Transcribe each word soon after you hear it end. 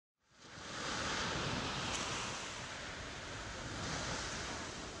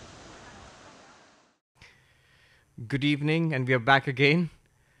Good evening, and we are back again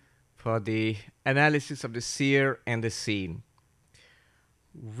for the analysis of the seer and the seen.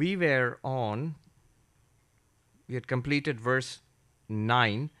 We had completed verse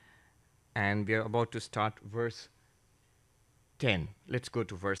 9, and we are about to start verse 10. Let's go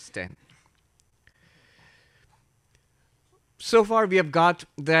to verse 10. So far, we have got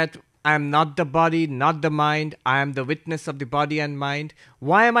that I am not the body, not the mind. I am the witness of the body and mind.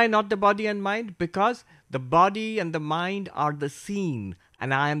 Why am I not the body and mind? Because the body and the mind are the seen,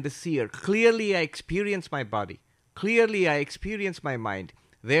 and I am the seer. Clearly, I experience my body. Clearly, I experience my mind.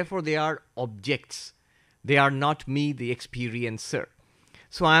 Therefore, they are objects. They are not me, the experiencer.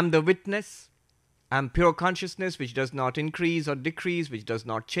 So I am the witness. I am pure consciousness, which does not increase or decrease, which does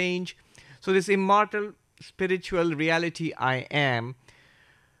not change. So this immortal spiritual reality I am.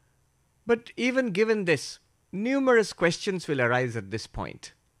 But even given this, numerous questions will arise at this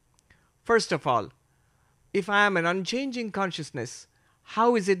point. First of all, if I am an unchanging consciousness,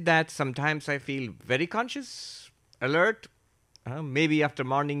 how is it that sometimes I feel very conscious, alert? Maybe after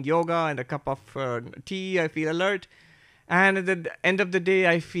morning yoga and a cup of tea, I feel alert. And at the end of the day,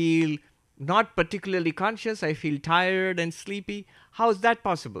 I feel not particularly conscious. I feel tired and sleepy. How is that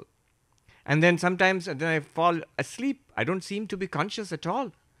possible? And then sometimes then I fall asleep. I don't seem to be conscious at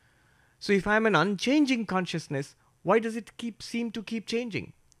all. So if I'm an unchanging consciousness, why does it seem to keep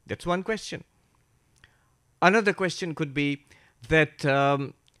changing? That's one question. Another question could be that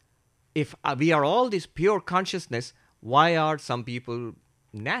if we are all this pure consciousness, why are some people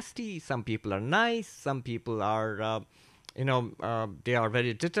nasty? Some people are nice. Some people are, they are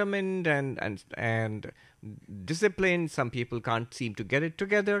very determined and disciplined. Some people can't seem to get it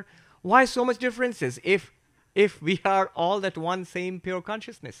together. Why so much differences if we are all that one same pure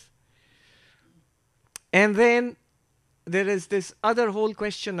consciousness? And then there is this other whole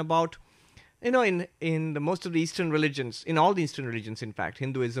question about, in the most of the Eastern religions, in all the Eastern religions, in fact,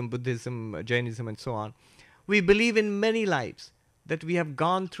 Hinduism, Buddhism, Jainism, and so on, we believe in many lives, that we have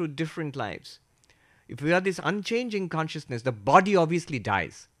gone through different lives. If we are this unchanging consciousness, the body obviously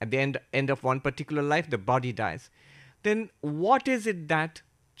dies. At the end of one particular life, the body dies. Then what is it that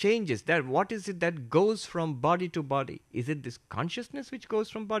changes? What is it that goes from body to body? Is it this consciousness which goes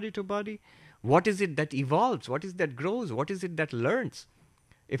from body to body? What is it that evolves? What is it that grows? What is it that learns?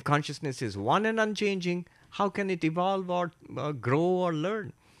 If consciousness is one and unchanging, how can it evolve or grow or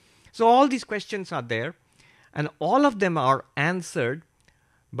learn? So all these questions are there, and all of them are answered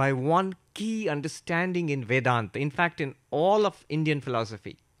by one key understanding in Vedanta. In fact, in all of Indian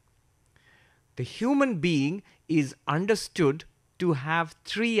philosophy, the human being is understood to have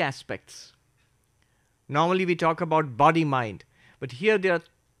three aspects. Normally we talk about body-mind, but here there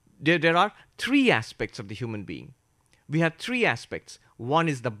are three aspects of the human being. We have three aspects. One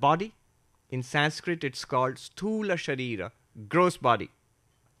is the body. In Sanskrit, it's called sthula sharira, gross body.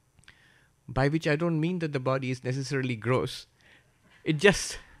 By which I don't mean that the body is necessarily gross. It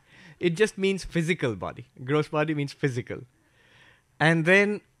just means physical body. Gross body means physical. And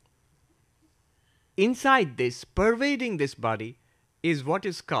then inside this, pervading this body, is what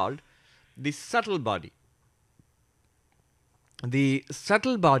is called the subtle body. The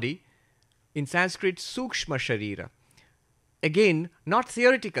subtle body, in Sanskrit, sukshma sharira. Again, not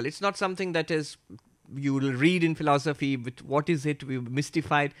theoretical. It's not something that is you will read in philosophy with what is it, we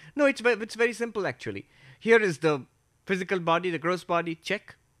mystified. No, it's very simple actually. Here is the physical body, the gross body,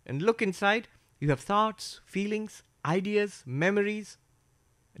 check. And look inside. You have thoughts, feelings, ideas, memories,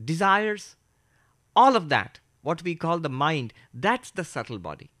 desires. All of that, what we call the mind, that's the subtle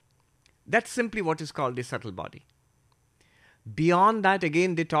body. That's simply what is called the subtle body. Beyond that,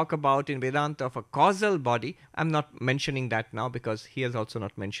 again, they talk about in Vedanta of a causal body. I'm not mentioning that now because he has also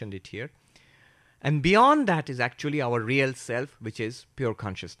not mentioned it here. And beyond that is actually our real self, which is pure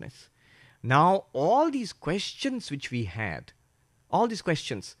consciousness. Now, all these questions which we had, all these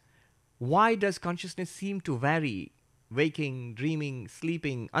questions, why does consciousness seem to vary? Waking, dreaming,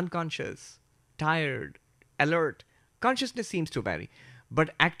 sleeping, unconscious, tired, alert. Consciousness seems to vary. But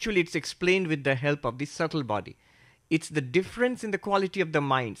actually it's explained with the help of the subtle body. It's the difference in the quality of the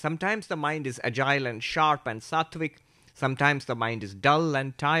mind. Sometimes the mind is agile and sharp and sattvic. Sometimes the mind is dull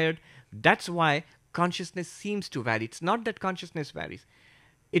and tired. That's why consciousness seems to vary. It's not that consciousness varies.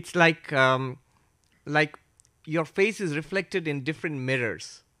 It's like your face is reflected in different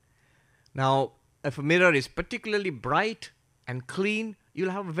mirrors. Now, if a mirror is particularly bright and clean, you'll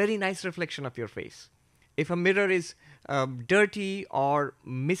have a very nice reflection of your face. If a mirror is dirty or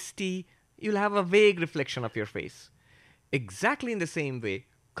misty, you'll have a vague reflection of your face. Exactly in the same way,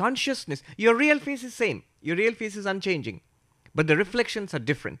 consciousness, your real face is same. Your real face is unchanging. But the reflections are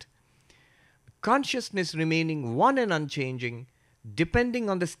different. consciousness remaining one and unchanging, depending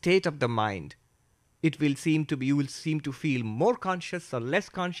on the state of the mind. You will seem to feel more conscious or less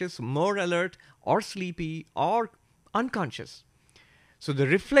conscious, more alert or sleepy or unconscious. So the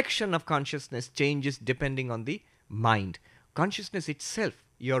reflection of consciousness changes depending on the mind. Consciousness itself,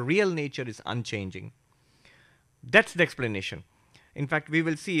 your real nature, is unchanging. That's the explanation. In fact, we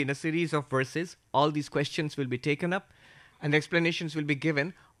will see in a series of verses, all these questions will be taken up and explanations will be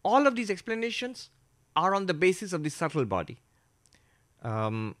given. All of these explanations are on the basis of the subtle body.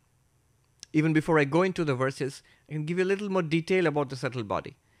 Even before I go into the verses, I can give you a little more detail about the subtle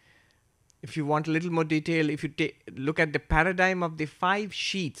body. If you want a little more detail, if you look at the paradigm of the 5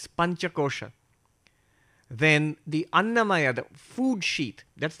 sheets, Panchakosha, then the Annamaya, the food sheet,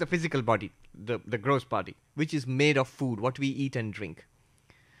 that's the physical body, the gross body, which is made of food, what we eat and drink.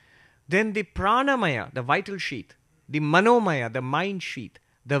 Then the Pranamaya, the vital sheet, the Manomaya, the mind sheet,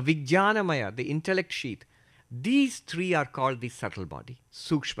 the Vijnanamaya, the intellect sheet. These 3 are called the subtle body,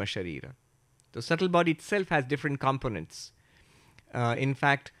 Sukshma Sharira. The subtle body itself has different components. In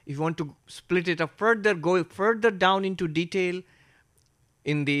fact, if you want to split it up further, go further down into detail,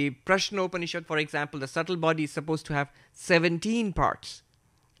 in the Prashna Upanishad, for example, the subtle body is supposed to have 17 parts.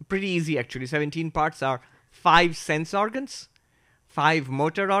 Pretty easy, actually. 17 parts are 5 sense organs, 5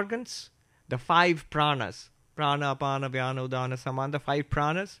 motor organs, the 5 pranas, prana, apana, vyana, udana, samana, the 5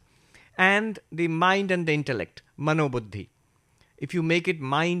 pranas, and the mind and the intellect, manobuddhi. If you make it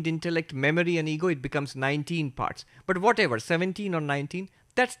mind, intellect, memory and ego, it becomes 19 parts. But whatever, 17 or 19,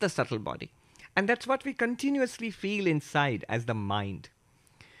 that's the subtle body. And that's what we continuously feel inside as the mind.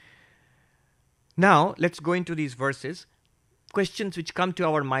 Now, let's go into these verses. Questions which come to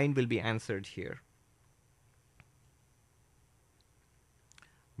our mind will be answered here.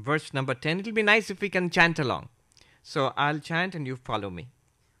 Verse number 10. It will be nice if we can chant along. So I'll chant and you follow me.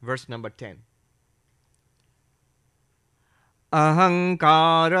 Verse number 10.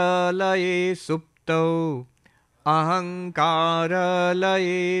 Ahankara laye supto, ahankara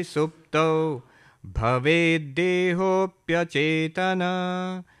laye supto, bhaved dehopya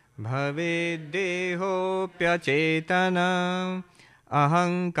chetana, bhaved dehopya chetana,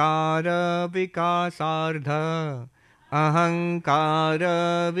 ahankara vikasardha,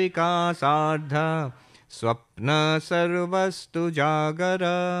 ahankara vikasardha, swapna sarvastu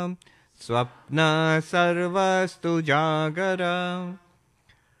jagara, swapna sarvastu jagara.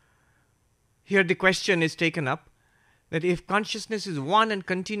 Here the question is taken up that if consciousness is one and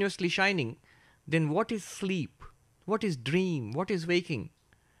continuously shining, then what is sleep? What is dream? What is waking?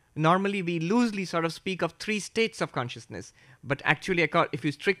 Normally we loosely sort of speak of 3 states of consciousness, but actually if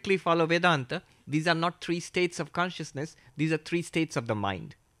you strictly follow Vedanta, these are not 3 states of consciousness, these are 3 states of the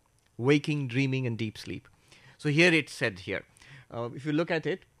mind: waking, dreaming and deep sleep. So here it's said here. If you look at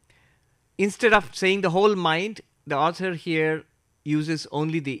it, instead of saying the whole mind, the author here uses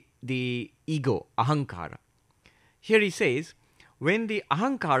only the ego, ahankara. Here he says, when the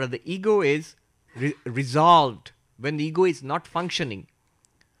ahankara, the ego is resolved, when the ego is not functioning.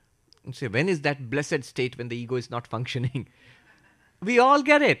 And say, when is that blessed state when the ego is not functioning? We all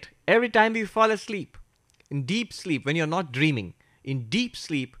get it. Every time we fall asleep. In deep sleep, when you're not dreaming, in deep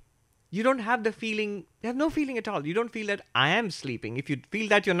sleep, you don't have the feeling, you have no feeling at all. You don't feel that I am sleeping. If you feel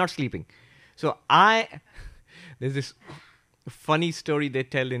that, you're not sleeping. So there's this funny story they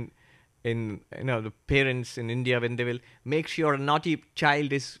tell in the parents in India when they will make sure a naughty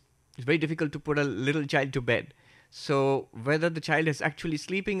child it's very difficult to put a little child to bed. So whether the child is actually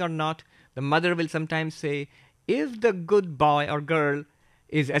sleeping or not, the mother will sometimes say, if the good boy or girl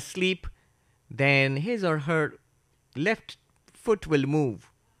is asleep, then his or her left foot will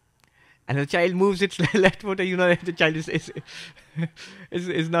move. And the child moves its left foot, you know that the child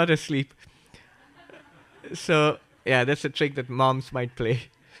is not asleep. So, yeah, that's a trick that moms might play.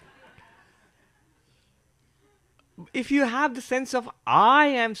 If you have the sense of I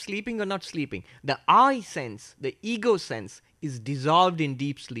am sleeping or not sleeping, the I sense, the ego sense is dissolved in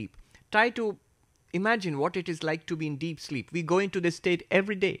deep sleep. Try to imagine what it is like to be in deep sleep. We go into this state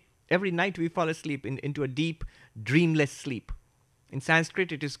every day. Every night we fall asleep into a deep, dreamless sleep. In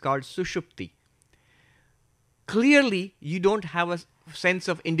Sanskrit, it is called sushupti. Clearly, you don't have a sense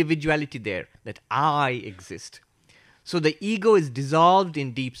of individuality there, that I exist. So the ego is dissolved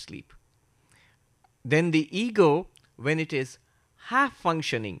in deep sleep. Then the ego, when it is half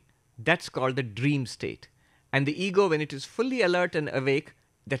functioning, that's called the dream state. And the ego, when it is fully alert and awake,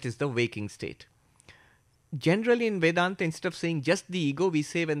 that is the waking state. Generally in Vedanta, instead of saying just the ego, we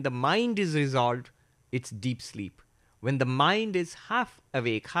say when the mind is resolved, it's deep sleep. When the mind is half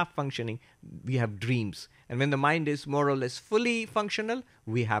awake, half functioning, we have dreams. And when the mind is more or less fully functional,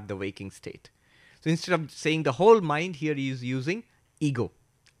 we have the waking state. So instead of saying the whole mind, here he is using ego,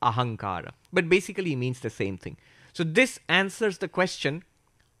 ahankara. But basically he means the same thing. So this answers the question,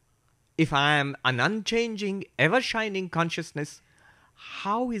 if I am an unchanging, ever-shining consciousness,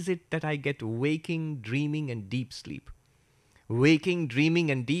 how is it that I get waking, dreaming, and deep sleep? Waking,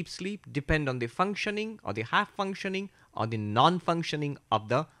 dreaming, and deep sleep depend on the functioning or the half-functioning or the non-functioning of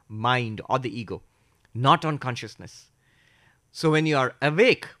the mind or the ego, not on consciousness. So when you are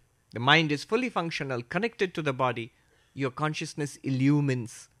awake, the mind is fully functional, connected to the body, your consciousness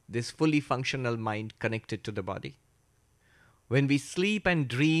illumines this fully functional mind connected to the body. When we sleep and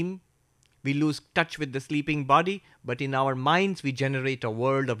dream, we lose touch with the sleeping body, but in our minds we generate a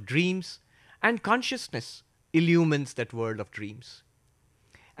world of dreams, and consciousness illumines that world of dreams.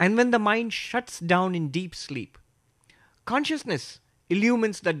 And when the mind shuts down in deep sleep, consciousness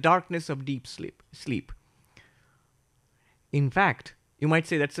illumines the darkness of deep sleep. In fact, you might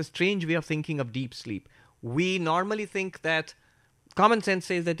say that's a strange way of thinking of deep sleep. We normally think that, common sense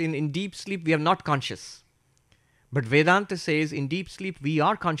says that in deep sleep we are not conscious. But Vedanta says in deep sleep we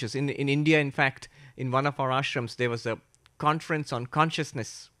are conscious. In India, in fact, in one of our ashrams, there was a conference on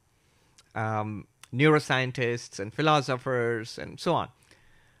consciousness. Neuroscientists and philosophers and so on.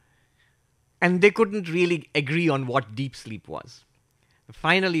 And they couldn't really agree on what deep sleep was.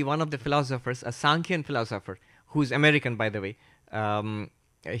 Finally, one of the philosophers, a Sankhyan philosopher, who's American, by the way,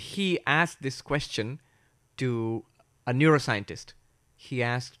 he asked this question to a neuroscientist. He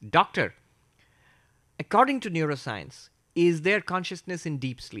asked, "Doctor, according to neuroscience, is there consciousness in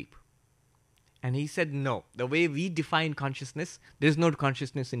deep sleep?" And he said, no. The way we define consciousness, there is no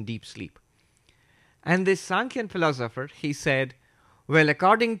consciousness in deep sleep. And this Sankhyan philosopher, he said, well,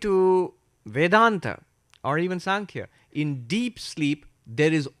 according to Vedanta, or even Sankhya, in deep sleep,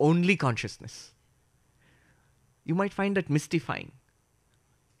 there is only consciousness. You might find that mystifying.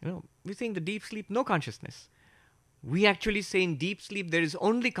 We think the deep sleep, no consciousness. We actually say in deep sleep there is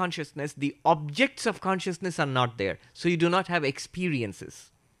only consciousness. The objects of consciousness are not there. So you do not have experiences.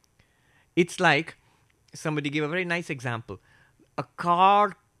 It's like, somebody gave a very nice example. A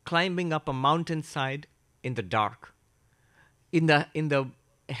car climbing up a mountainside in the dark. In the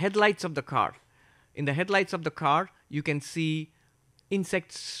headlights of the car. In the headlights of the car, you can see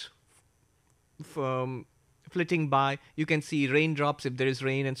insects flitting by. You can see raindrops if there is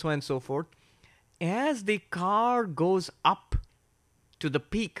rain and so on and so forth. As the car goes up to the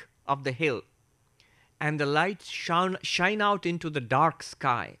peak of the hill and the lights shine out into the dark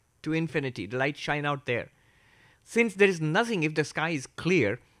sky to infinity, the lights shine out there. Since there is nothing, if the sky is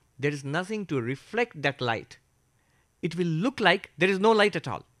clear, there is nothing to reflect that light. It will look like there is no light at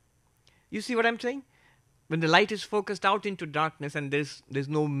all. You see what I'm saying? When the light is focused out into darkness and there's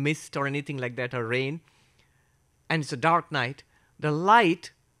no mist or anything like that or rain, and it's a dark night, the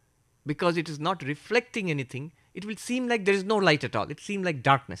light, because it is not reflecting anything, it will seem like there is no light at all. It seems like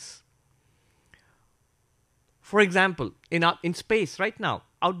darkness. For example, in space right now,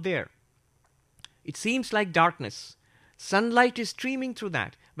 out there, it seems like darkness. Sunlight is streaming through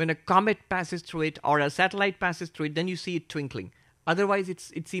that. When a comet passes through it or a satellite passes through it, then you see it twinkling. Otherwise,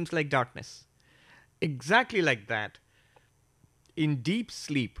 it seems like darkness. Exactly like that. In deep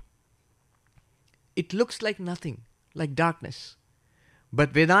sleep, it looks like nothing, like darkness.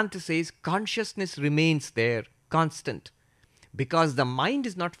 But Vedanta says consciousness remains there, constant. Because the mind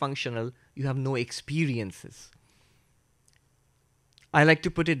is not functional, you have no experiences. I like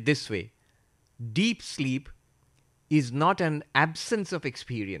to put it this way. Deep sleep is not an absence of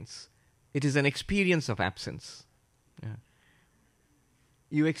experience. It is an experience of absence. Yeah.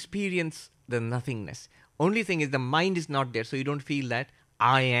 You experience the nothingness. Only thing is the mind is not there, so you don't feel that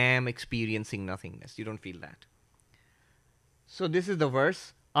I am experiencing nothingness. You don't feel that. So this is the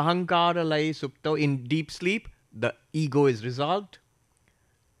verse. Ahankara lai supto. In deep sleep, the ego is resolved.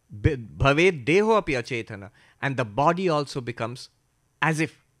 Bhaved deho api achetana. And the body also becomes as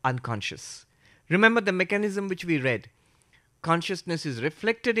if unconscious. Remember the mechanism which we read. Consciousness is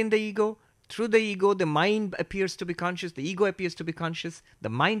reflected in the ego. Through the ego, the mind appears to be conscious. The ego appears to be conscious. The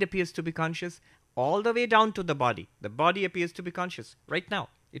mind appears to be conscious. All the way down to the body. The body appears to be conscious. Right now,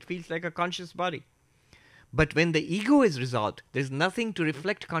 it feels like a conscious body. But when the ego is resolved, there's nothing to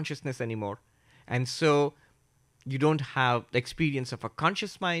reflect consciousness anymore. And so you don't have the experience of a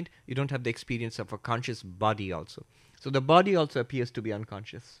conscious mind. You don't have the experience of a conscious body also. So the body also appears to be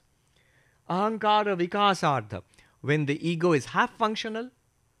unconscious. Ahankara vikasartha. When the ego is half functional,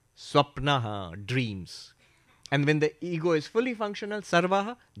 swapnaha, dreams. And when the ego is fully functional,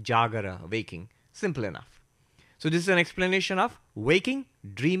 sarvaha, jagara, waking. Simple enough. So this is an explanation of waking,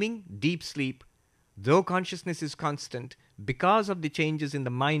 dreaming, deep sleep. Though consciousness is constant, because of the changes in the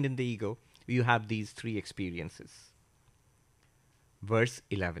mind and the ego, you have these three experiences. Verse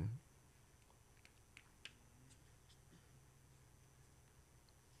 11.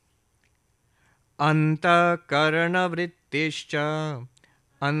 Antakarana vrittischa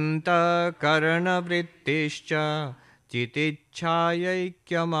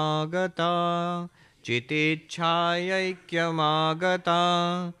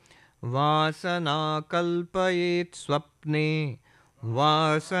chitichhayaikyamagata vasana kalpayet swapne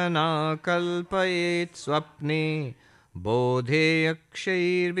bodhe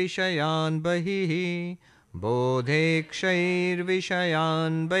akshayir vishayan bahihi.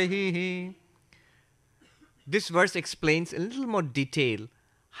 This verse explains in a little more detail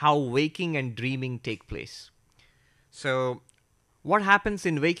how waking and dreaming take place. So, what happens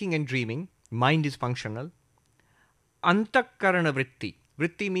in waking and dreaming? Mind is functional. Antakarana vritti.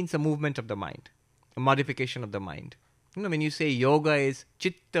 Vritti means a movement of the mind, a modification of the mind. When you say yoga is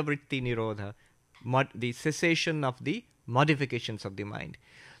chitta vritti nirodha, the cessation of the modifications of the mind.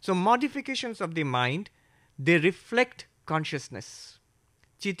 So, modifications of the mind, they reflect consciousness.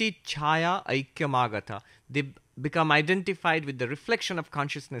 Chiti chaya aikyamagata. They become identified with the reflection of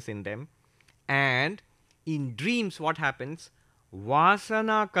consciousness in them. And in dreams, what happens?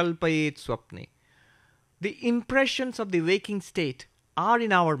 Vasana kalpayet swapne. The impressions of the waking state are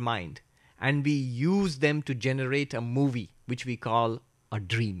in our mind, and we use them to generate a movie, which we call a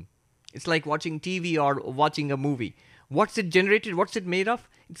dream. It's like watching TV or watching a movie. What's it generated? What's it made of?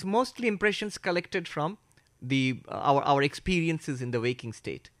 It's mostly impressions collected from our experiences in the waking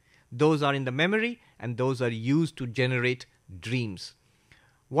state. Those are in the memory, and those are used to generate dreams.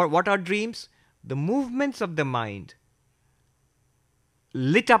 What are dreams? The movements of the mind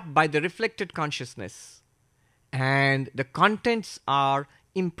lit up by the reflected consciousness, and the contents are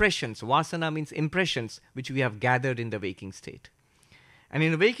impressions. Vasana means impressions which we have gathered in the waking state. And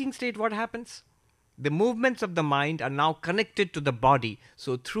in the waking state, what happens? The movements of the mind are now connected to the body.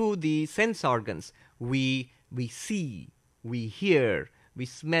 So through the sense organs, we see, we hear, we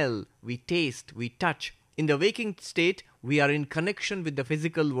smell, we taste, we touch. In the waking state, we are in connection with the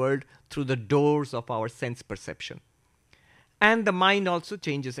physical world through the doors of our sense perception. And the mind also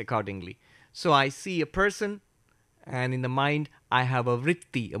changes accordingly. So I see a person, and in the mind, I have a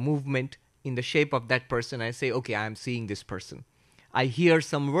vritti, a movement in the shape of that person. I say, okay, I am seeing this person. I hear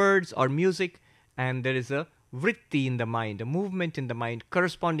some words or music, and there is a vritti in the mind, a movement in the mind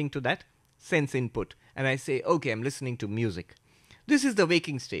corresponding to that sense input. And I say, okay, I'm listening to music. This is the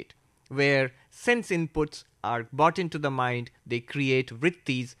waking state, where sense inputs are brought into the mind. They create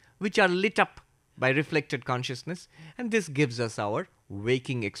vrittis, which are lit up by reflected consciousness, and this gives us our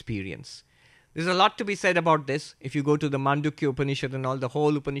waking experience. There's a lot to be said about this. If you go to the Mandukya Upanishad and all, the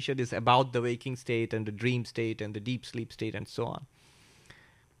whole Upanishad is about the waking state and the dream state and the deep sleep state and so on.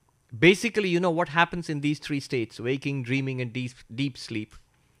 Basically, you know what happens in these three states, waking, dreaming, and deep sleep.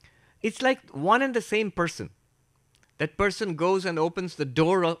 It's like one and the same person. That person goes and opens the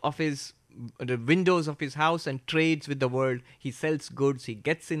door of the windows of his house and trades with the world. He sells goods, he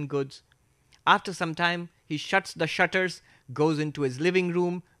gets in goods. After some time, he shuts the shutters, goes into his living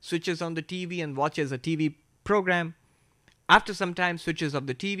room, switches on the TV and watches a TV program. After some time, switches off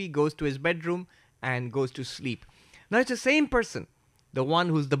the TV, goes to his bedroom and goes to sleep. Now it's the same person, the one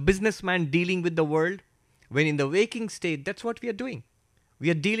who's the businessman dealing with the world. When in the waking state, that's what we are doing.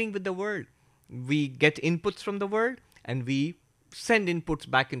 We are dealing with the world. We get inputs from the world and we send inputs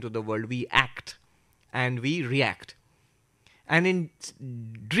back into the world. We act and we react. And in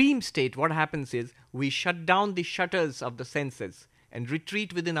dream state, what happens is we shut down the shutters of the senses and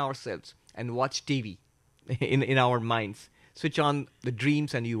retreat within ourselves and watch TV in our minds. Switch on the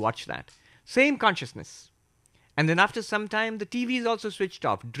dreams and you watch that. Same consciousness. And then after some time, the TV is also switched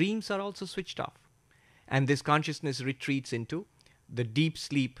off. Dreams are also switched off. And this consciousness retreats into the deep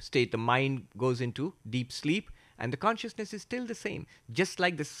sleep state. The mind goes into deep sleep and the consciousness is still the same. Just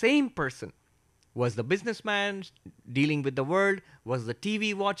like the same person was the businessman dealing with the world, was the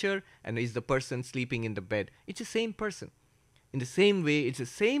TV watcher, and is the person sleeping in the bed. It's the same person. In the same way, it's the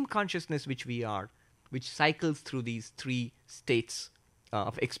same consciousness which we are, which cycles through these three states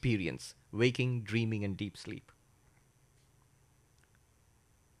of experience: waking, dreaming, and deep sleep.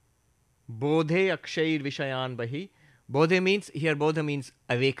 Bodhe akshayir vishayan bahi. Bodhe means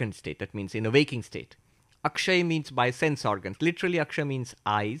awakened state. That means in a waking state. Akshay means by sense organs. Literally, akshay means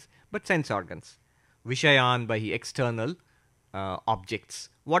eyes, but sense organs. Vishayan bahi, external objects.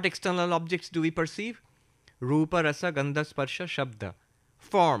 What external objects do we perceive? Rupa, rasa, gandha, sparsha, shabda.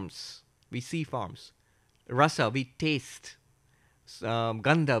 Forms. We see forms. Rasa, we taste.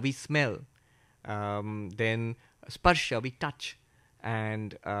 Gandha, we smell. Then sparsha, we touch.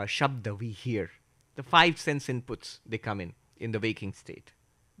 and shabda we hear. The 5 sense inputs, they come in the waking state.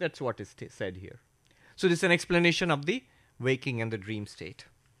 That's what is said here. So this is an explanation of the waking and the dream state.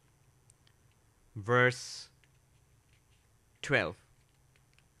 Verse 12.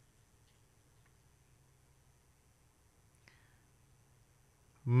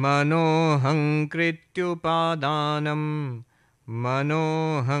 Manoham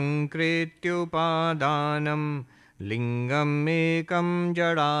krityupadanam lingam ekam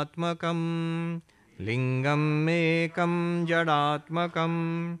jadatmakam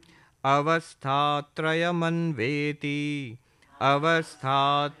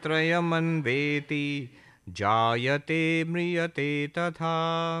avasthatrayamanveti jayate mriyate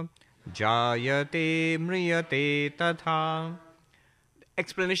tatha.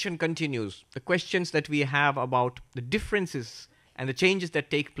 Explanation continues. The questions that we have about the differences and the changes that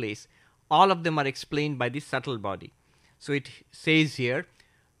take place, all of them are explained by the subtle body. So it says here,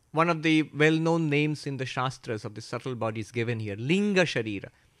 one of the well-known names in the Shastras of the subtle body is given here, Linga Sharira.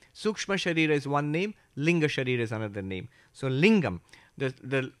 Sukshma Sharira is one name, Linga Sharira is another name. So Lingam,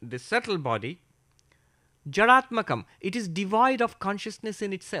 the subtle body, Jaratmakam, it is devoid of consciousness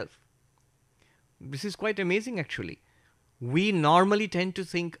in itself. This is quite amazing actually. We normally tend to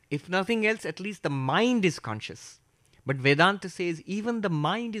think, if nothing else, at least the mind is conscious. But Vedanta says even the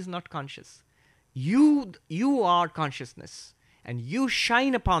mind is not conscious. You are consciousness, and you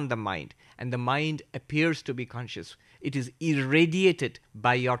shine upon the mind, and the mind appears to be conscious. It is irradiated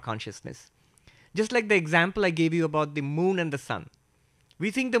by your consciousness. Just like the example I gave you about the moon and the sun. We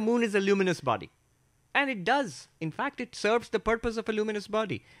think the moon is a luminous body. And it does. In fact, it serves the purpose of a luminous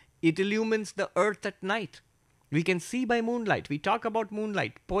body. It illumines the earth at night. We can see by moonlight. We talk about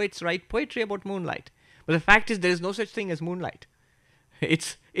moonlight. Poets write poetry about moonlight. But the fact is there is no such thing as moonlight.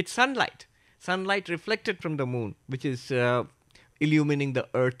 It's sunlight. Sunlight reflected from the moon, which is illumining the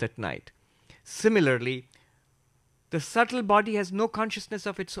earth at night. Similarly, the subtle body has no consciousness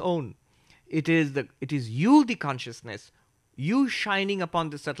of its own. It is you, the consciousness, you shining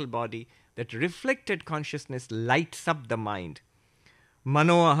upon the subtle body, that reflected consciousness lights up the mind.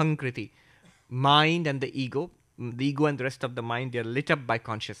 Mano ahankriti, mind and the ego and the rest of the mind, they are lit up by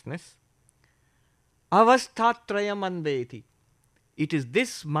consciousness. Avasthatrayam anveti. It is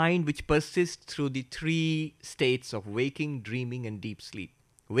this mind which persists through the 3 states of waking, dreaming, and deep sleep.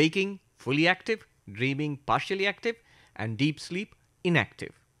 Waking, fully active; dreaming, partially active; and deep sleep,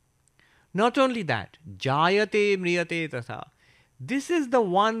 inactive. Not only that, jayate mriyate tatha. This is the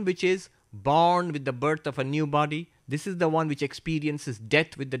one which is born with the birth of a new body. This is the one which experiences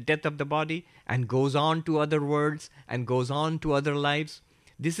death with the death of the body and goes on to other worlds and goes on to other lives.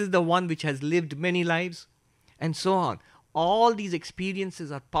 This is the one which has lived many lives, and so on. All these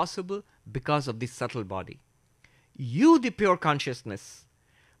experiences are possible because of this subtle body. You, the pure consciousness,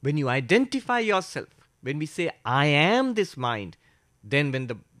 when you identify yourself, when we say, I am this mind, then when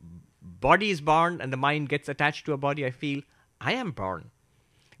the body is born and the mind gets attached to a body, I feel, I am born.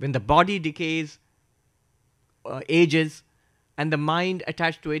 When the body decays, ages, and the mind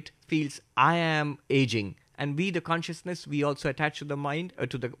attached to it feels, I am aging. And we, the consciousness, we also attach to the mind,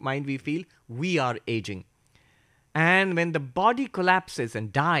 we feel, we are aging. And when the body collapses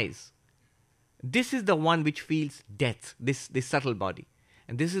and dies, this is the one which feels death, this subtle body.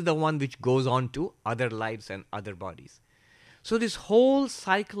 And this is the one which goes on to other lives and other bodies. So this whole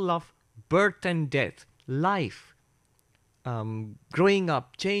cycle of birth and death, life, growing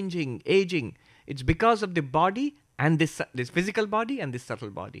up, changing, aging, it's because of the body and this physical body and this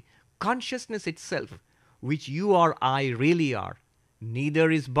subtle body. Consciousness itself, which you or I really are,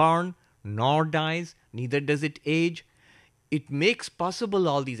 neither is born nor dies, neither does it age. It makes possible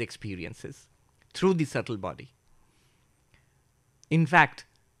all these experiences through the subtle body. In fact,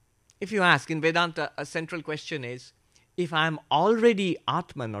 if you ask in Vedanta, a central question is, if I am already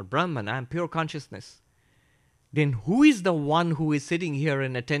Atman or Brahman, I am pure consciousness, then who is the one who is sitting here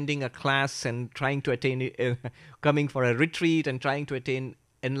and attending a class and trying to attain, coming for a retreat and trying to attain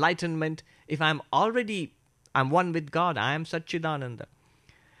enlightenment? If I'm one with God, I am Satchidananda.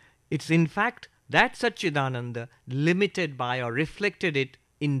 It's in fact that Satchidananda limited by or reflected it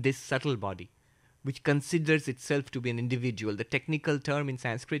in this subtle body, which considers itself to be an individual. The technical term in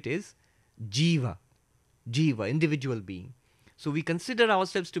Sanskrit is jiva, individual being. So we consider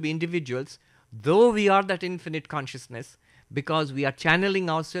ourselves to be individuals, though we are that infinite consciousness, because we are channeling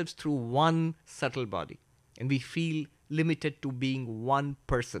ourselves through one subtle body, and we feel limited to being one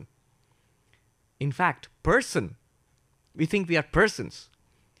person. In fact, person, we think we are persons.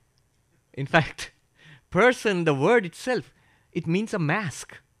 In fact, person, the word itself, it means a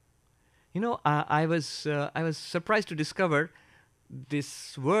mask. You know, I was surprised to discover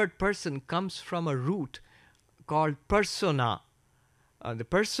this word person comes from a root called persona. The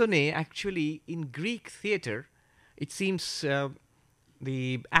personae, actually, in Greek theater, it seems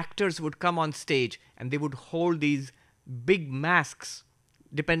the actors would come on stage and they would hold these big masks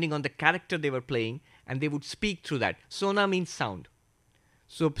depending on the character they were playing, and they would speak through that. Sona means sound.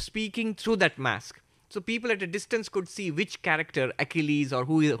 So speaking through that mask. So people at a distance could see which character, Achilles or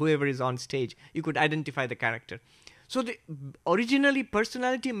whoever is on stage. You could identify the character. So originally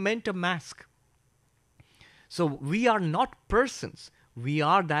personality meant a mask. So we are not persons. We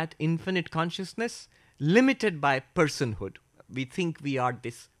are that infinite consciousness limited by personhood. We think we are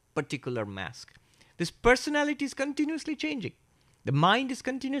this particular mask. This personality is continuously changing. The mind is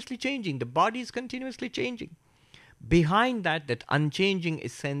continuously changing. The body is continuously changing. Behind that, that unchanging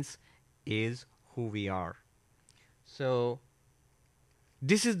essence is who we are. So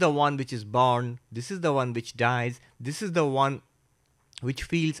this is the one which is born. This is the one which dies. This is the one which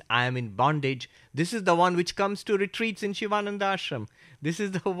feels I am in bondage. This is the one which comes to retreats in Sivananda ashram. This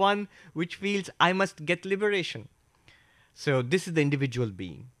is the one which feels I must get liberation. So this is the individual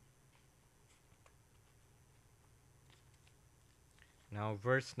being. Now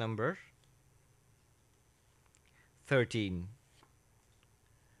verse number 13.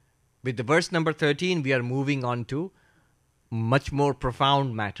 With the verse number 13, we are moving on to much more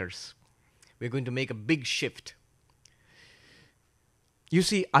profound matters. We're going to make a big shift. You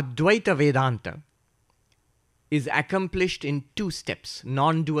see, Advaita Vedanta is accomplished in 2 steps.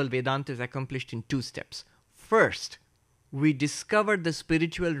 Non-dual Vedanta is accomplished in 2 steps. First, we discover the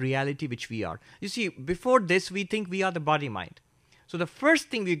spiritual reality which we are. You see, before this, we think we are the body-mind. So the first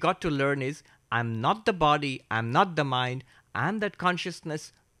thing we got to learn is, I'm not the body, I'm not the mind, I'm that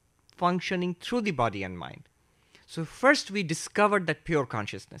consciousness functioning through the body and mind. So first we discovered that pure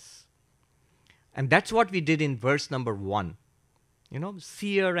consciousness. And that's what we did in verse number 1. You know,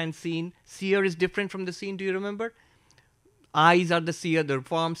 seer and seen. Seer is different from the seen, do you remember? Eyes are the seer, the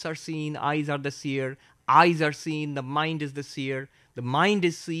forms are seen, eyes are the seer. Eyes are seen, the mind is the seer. The mind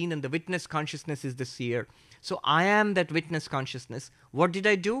is seen and the witness consciousness is the seer. So I am that witness consciousness. What did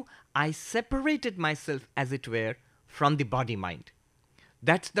I do? I separated myself, as it were, from the body-mind.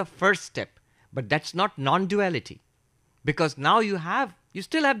 That's the first step. But that's not non-duality. Because now you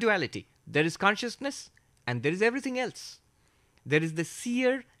still have duality. There is consciousness and there is everything else. There is the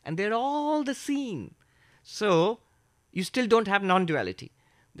seer and they're all the seen. So you still don't have non-duality.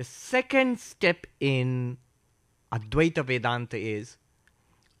 The second step in Advaita Vedanta is,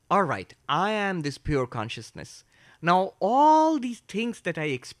 all right, I am this pure consciousness. Now all these things that I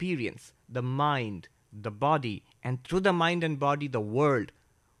experience, the mind, the body, and through the mind and body, the world,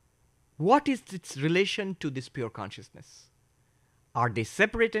 what is its relation to this pure consciousness? Are they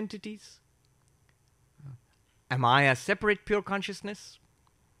separate entities? Am I a separate pure consciousness?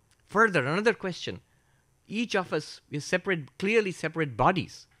 Further, another question. Each of us, we are clearly separate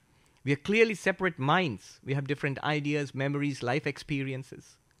bodies. We are clearly separate minds. We have different ideas, memories, life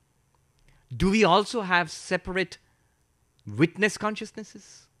experiences. Do we also have separate witness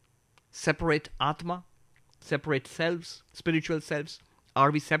consciousnesses? Separate Atma? Separate selves? Spiritual selves?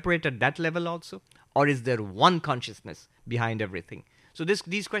 Are we separate at that level also? Or is there one consciousness behind everything? So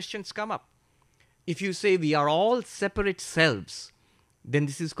these questions come up. If you say we are all separate selves, then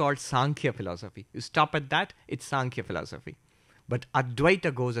this is called Sankhya philosophy. You stop at that, it's Sankhya philosophy. But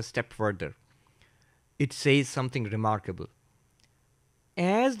Advaita goes a step further. It says something remarkable.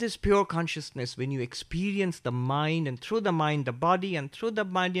 As this pure consciousness, when you experience the mind, and through the mind, the body, and through the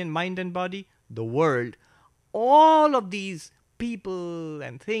mind and body, the world, all of these people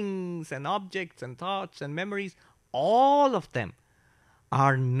and things and objects and thoughts and memories, all of them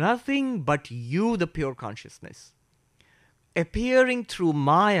are nothing but you, the pure consciousness, appearing through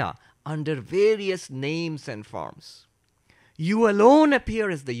Maya under various names and forms. You alone appear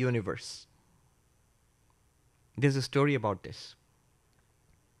as the universe. There's a story about this.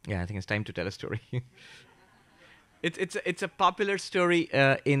 Yeah, I think it's time to tell a story. It's a popular story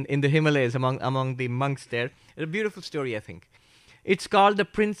in the Himalayas among the monks there. It's a beautiful story, I think. It's called The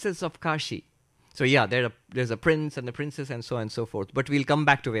Princess of Kashi. So yeah, there's a prince and a princess and so on and so forth. But we'll come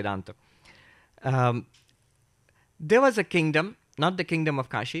back to Vedanta. There was a kingdom, not the kingdom of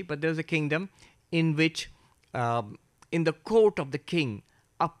Kashi, but there was a kingdom in which, in the court of the king,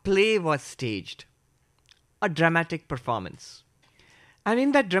 a play was staged, a dramatic performance. And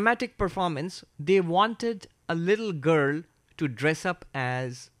in that dramatic performance, they wanted a little girl to dress up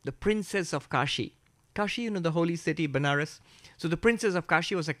as the princess of Kashi. Kashi, the holy city, Benares. So the princess of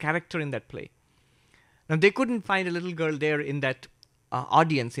Kashi was a character in that play. Now they couldn't find a little girl there in that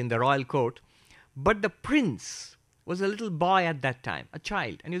audience in the royal court, but the prince was a little boy at that time, a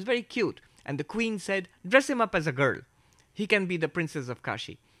child, and he was very cute. And the queen said, dress him up as a girl. He can be the princess of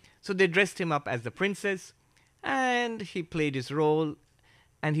Kashi. So they dressed him up as the princess, and he played his role,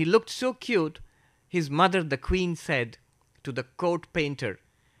 and he looked so cute. His mother, the queen, said to the court painter,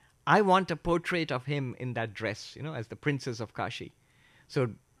 I want a portrait of him in that dress, as the princess of Kashi.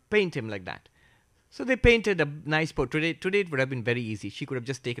 So paint him like that. So they painted a nice portrait. Today it would have been very easy. She could have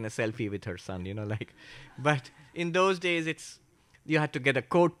just taken a selfie with her son, But in those days, you had to get a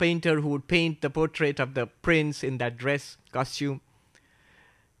court painter who would paint the portrait of the prince in that dress, costume.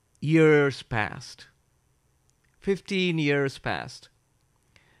 Years passed. 15 years passed.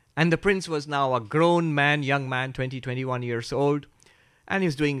 And the prince was now a grown man, young man, 20, 21 years old. And he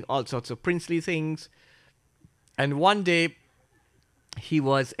was doing all sorts of princely things. And one day, he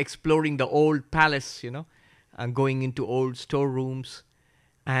was exploring the old palace, and going into old storerooms.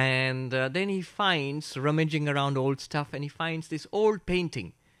 And then he finds, rummaging around old stuff, and he finds this old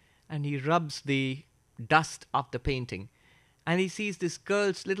painting. And he rubs the dust off the painting. And he sees this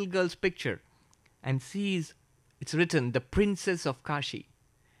little girl's picture. And sees, it's written, the Princess of Kashi.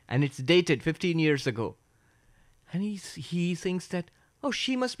 And it's dated 15 years ago. And he thinks that, oh,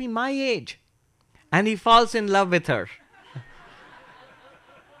 she must be my age. And he falls in love with her.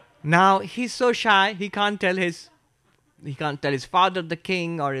 Now, he's so shy, he can't tell his father, the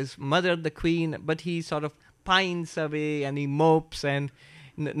king, or his mother, the queen, but he sort of pines away and he mopes and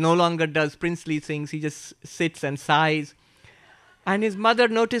no longer does princely things. He just sits and sighs. And his mother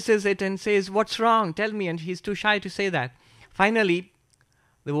notices it and says, what's wrong? Tell me. And he's too shy to say that. Finally,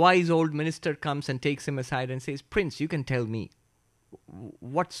 the wise old minister comes and takes him aside and says, Prince, you can tell me.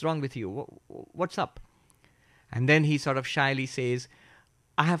 What's wrong with you? What's up? And then he sort of shyly says,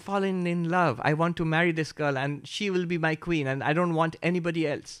 I have fallen in love. I want to marry this girl and she will be my queen and I don't want anybody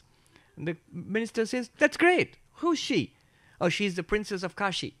else. And the minister says, that's great. Who's she? Oh, she's the princess of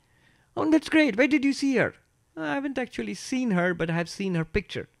Kashi. Oh, that's great. Where did you see her? I haven't actually seen her, but I have seen her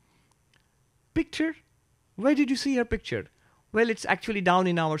picture. Picture? Where did you see her picture? Well, it's actually down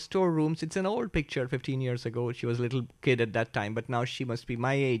in our storerooms. It's an old picture 15 years ago. She was a little kid at that time, but now she must be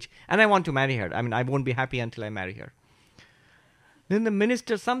my age. And I want to marry her. I mean, I won't be happy until I marry her. Then the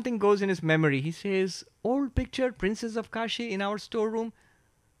minister, something goes in his memory. He says, old picture, Princess of Kashi in our storeroom.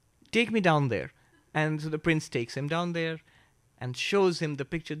 Take me down there. And so the prince takes him down there and shows him the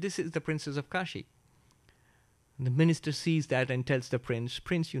picture. This is the Princess of Kashi. And the minister sees that and tells the prince,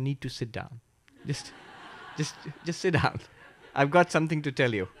 Prince, you need to sit down. Just sit down. I've got something to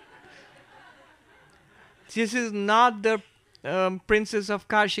tell you. This is not the Princess of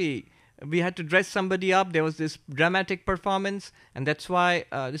Kashi. We had to dress somebody up. There was this dramatic performance. And that's why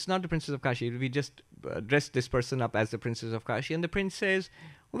this is not the Princess of Kashi. We just dressed this person up as the Princess of Kashi. And the prince says,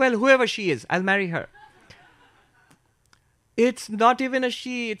 well, whoever she is, I'll marry her. It's not even a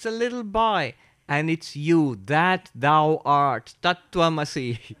she. It's a little boy. And it's you, that thou art.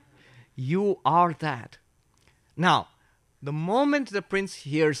 Tattvamasi. You are that. Now, the moment the prince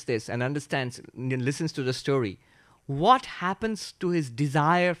hears this and understands, and listens to the story, what happens to his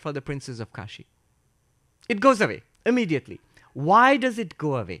desire for the Princess of Kashi? It goes away immediately. Why does it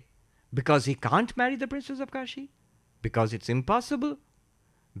go away? Because he can't marry the Princess of Kashi? Because it's impossible?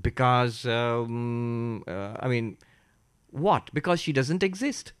 Because, what? Because she doesn't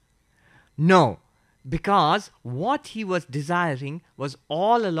exist? No, because what he was desiring was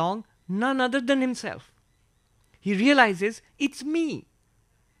all along none other than himself. He realizes, it's me.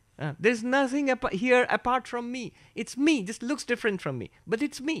 There's nothing here apart from me. It's me, just looks different from me, but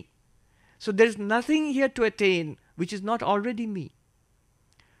it's me. So there's nothing here to attain which is not already me.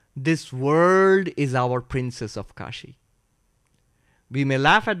 This world is our Princess of Kashi. We may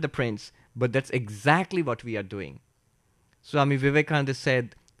laugh at the prince, but that's exactly what we are doing. Swami Vivekananda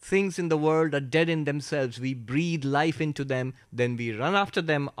said, things in the world are dead in themselves. We breathe life into them, then we run after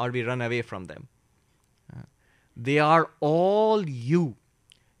them or we run away from them. They are all you.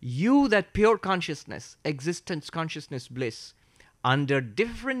 You, that pure consciousness, existence, consciousness, bliss, under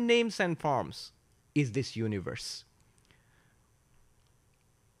different names and forms, is this universe.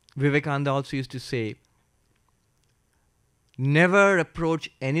 Vivekananda also used to say, never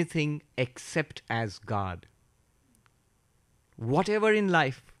approach anything except as God. Whatever in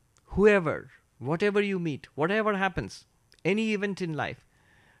life, whoever, whatever you meet, whatever happens, any event in life,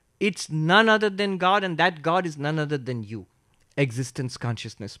 it's none other than God, and that God is none other than you. Existence,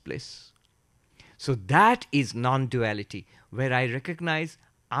 consciousness, bliss. So that is non-duality, where I recognize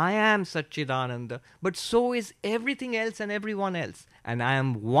I am Satchidananda, but so is everything else and everyone else, and I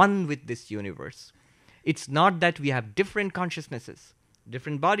am one with this universe. It's not that we have different consciousnesses.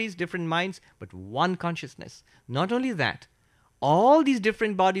 different bodies, different minds, but one consciousness. Not only that, all these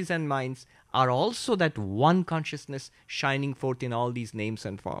different bodies and minds are also that one consciousness shining forth in all these names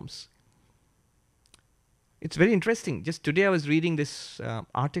and forms. It's very interesting. Just today I was reading this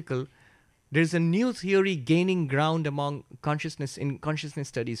article. There's a new theory gaining ground among consciousness in consciousness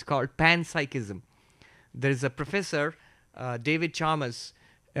studies called panpsychism. There's a professor, David Chalmers.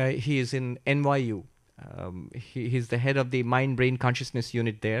 He is in NYU. He's the head of the mind-brain consciousness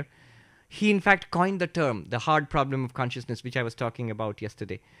unit there. He, in fact, coined the term, the hard problem of consciousness, which I was talking about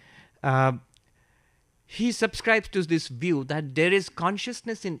yesterday. He subscribes to this view that there is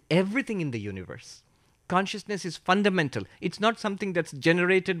consciousness in everything in the universe. Consciousness is fundamental. It's not something that's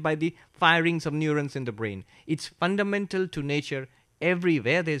generated by the firings of neurons in the brain. It's fundamental to nature.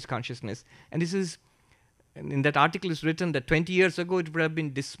 Everywhere there is consciousness. And this is, in that article is written that 20 years ago it would have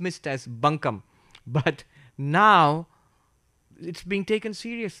been dismissed as bunkum. But now it's being taken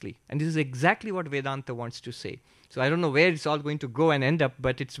seriously. And this is exactly what Vedanta wants to say. So I don't know where it's all going to go and end up,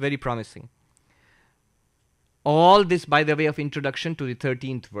 but it's very promising. All this by the way of introduction to the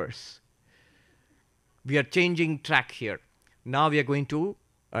 13th verse. We are changing track here. Now we are going to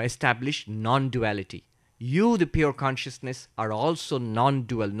establish non-duality. You, the pure consciousness, are also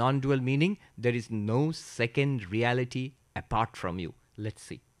non-dual. Non-dual meaning there is no second reality apart from you. Let's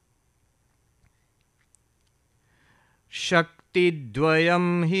see. Shakti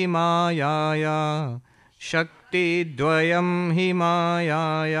dvayam hi mayaya, Shakti dvayam hi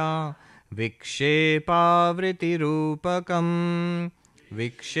mayaya, Vikshepavriti rupakam,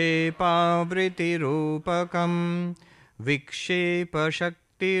 Vikshepavriti rupakam, Vikshepa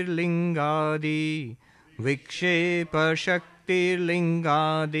shaktir lingadi, Vikshepa shaktir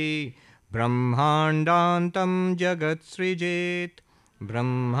lingadi, Brahmandantam jagat srijet,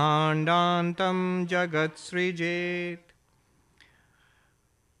 Brahmandantam jagat srijet.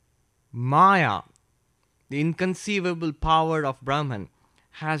 Maya, the inconceivable power of Brahman,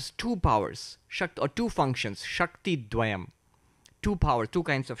 has two powers, or two functions, Shakti Dvayam. Two powers, two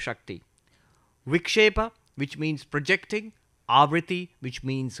kinds of Shakti. Vikshepa, which means projecting, Avriti, which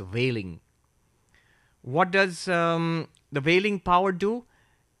means veiling. What does the veiling power do?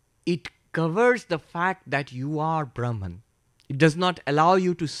 It covers the fact that you are Brahman. It does not allow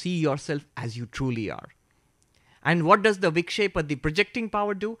you to see yourself as you truly are. And what does the Vikshepa, the projecting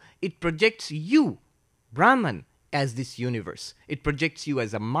power, do? It projects you, Brahman, as this universe. It projects you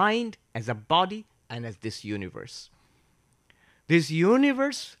as a mind, as a body, and as this universe. This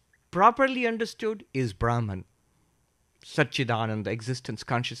universe, properly understood, is Brahman. Satchidananda, existence,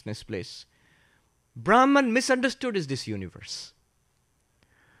 consciousness, bliss. Brahman, misunderstood, is this universe.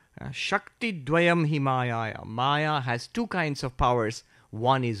 Shakti dvayam hi mayaya. Maya has two kinds of powers.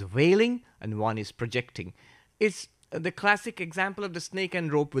 One is veiling and one is projecting. It's the classic example of the snake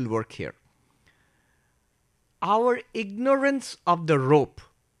and rope will work here. Our ignorance of the rope.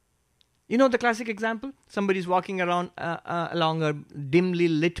 You know the classic example? Somebody's walking around along a dimly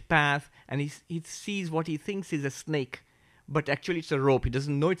lit path and he sees what he thinks is a snake. But actually it's a rope. He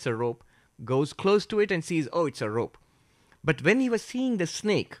doesn't know it's a rope. Goes close to it and sees, oh, it's a rope. But when he was seeing the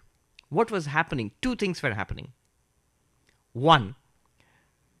snake, what was happening? Two things were happening. One,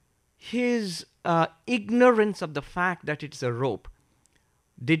 his ignorance of the fact that it's a rope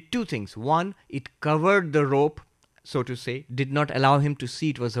did two things. One, it covered the rope, so to say, did not allow him to see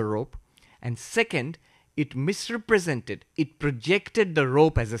it was a rope. And second, it misrepresented, it projected the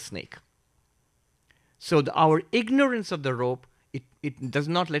rope as a snake. So our ignorance of the rope, it does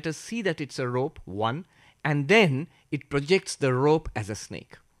not let us see that it's a rope, one, and then it projects the rope as a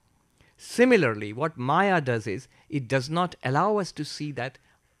snake. Similarly, what Maya does is, it does not allow us to see that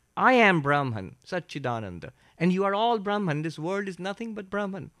I am Brahman, Satchidananda, and you are all Brahman. This world is nothing but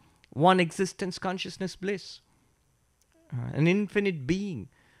Brahman. One existence, consciousness, bliss. An infinite being.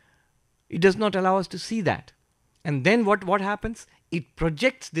 It does not allow us to see that. And then what happens? It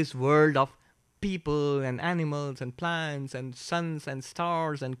projects this world of people and animals and plants and suns and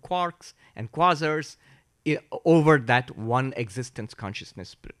stars and quarks and quasars over that one existence,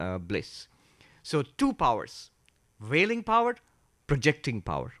 consciousness, bliss. So two powers. Veiling power, projecting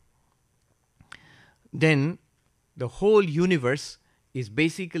power. Then the whole universe is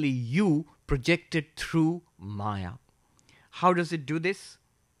basically you projected through Maya. How does it do this?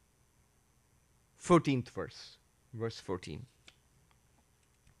 14th verse, verse 14.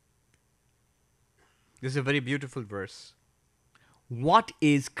 This is a very beautiful verse. What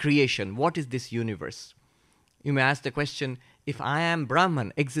is creation? What is this universe? You may ask the question, if I am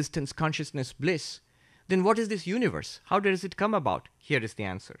Brahman, existence, consciousness, bliss, then what is this universe? How does it come about? Here is the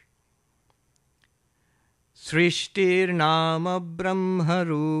answer. Srishtirnama Brahma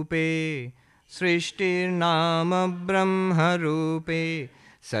Rupe, Srishtirnama Brahma Rupe,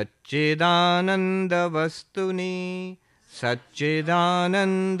 Satchidananda Vastuni,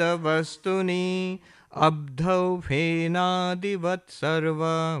 Satchidananda Vastuni, Abdhau Phenadivat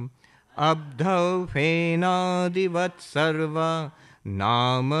Sarva, Abdhau Phenadivat Sarva,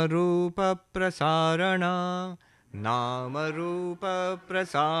 Nama Rupa Prasarana, Nama Rupa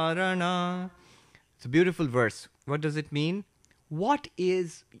Prasarana. It's a beautiful verse. What does it mean? What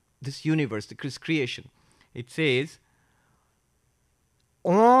is this universe, this creation? It says,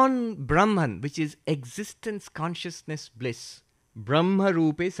 on Brahman, which is existence, consciousness, bliss, Brahma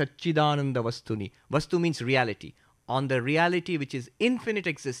Rupe Satchidananda Vastuni. Vastu means reality. On the reality which is infinite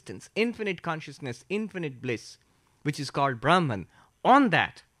existence, infinite consciousness, infinite bliss, which is called Brahman, on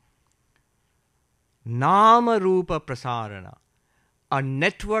that, Nama Rupa Prasarana, a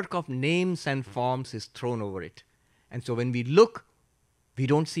network of names and forms is thrown over it. And so when we look, we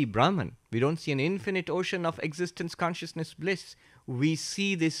don't see Brahman. We don't see an infinite ocean of existence, consciousness, bliss. We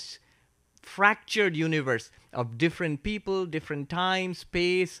see this fractured universe of different people, different time,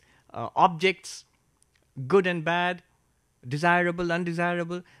 space, objects, good and bad, desirable,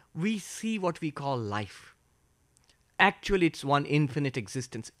 undesirable. We see what we call life. Actually, it's one infinite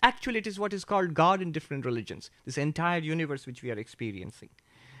existence. Actually, it is what is called God in different religions, this entire universe which we are experiencing.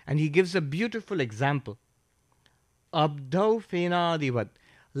 And he gives a beautiful example. Abdhau Phenadivat,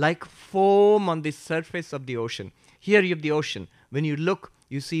 like foam on the surface of the ocean. Here you have the ocean. When you look,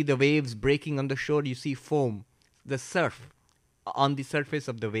 you see the waves breaking on the shore, you see foam, the surf on the surface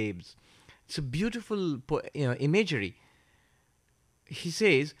of the waves. It's a beautiful imagery. He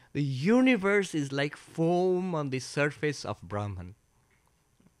says, the universe is like foam on the surface of Brahman.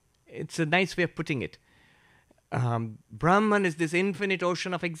 It's a nice way of putting it. Brahman is this infinite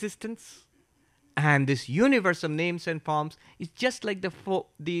ocean of existence, and this universe of names and forms is just like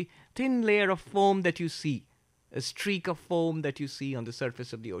the thin layer of foam that you see, a streak of foam that you see on the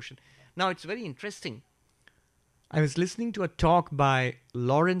surface of the ocean. Now, it's very interesting. I was listening to a talk by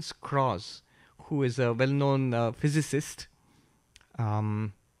Lawrence Krauss, who is a well-known physicist,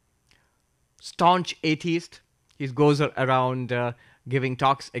 staunch atheist. He goes around giving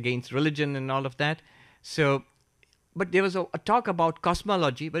talks against religion and all of that. So, but there was a talk about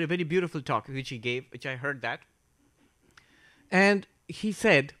cosmology, but a very beautiful talk which he gave, which I heard that. And he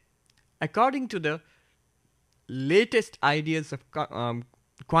said, according to the latest ideas of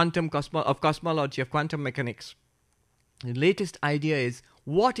cosmology, of quantum mechanics, the latest idea is,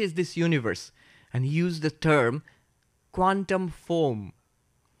 what is this universe? And he used the term quantum foam.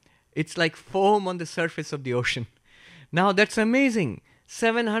 It's like foam on the surface of the ocean. Now that's amazing.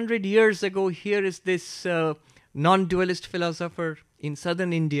 700 years ago, here is this non-dualist philosopher in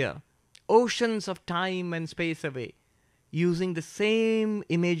southern India, oceans of time and space away, using the same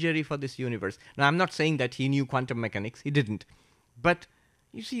imagery for this universe. Now I'm not saying that he knew quantum mechanics, he didn't. But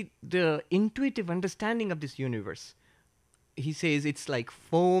you see, the intuitive understanding of this universe, he says it's like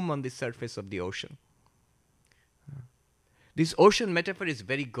foam on the surface of the ocean. This ocean metaphor is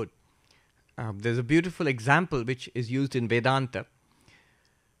very good. There's a beautiful example which is used in Vedanta,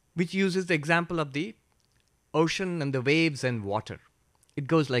 which uses the example of the ocean and the waves and water. It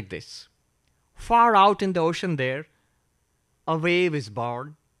goes like this. Far out in the ocean there, a wave is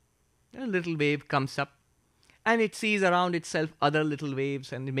born. A little wave comes up, and it sees around itself other little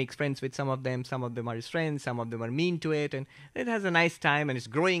waves, and it makes friends with some of them. Some of them are its friends, some of them are mean to it, and it has a nice time, and it's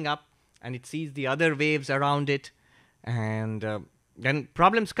growing up, and it sees the other waves around it. And then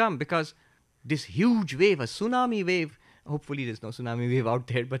problems come, because this huge wave, a tsunami wave, hopefully there's no tsunami wave out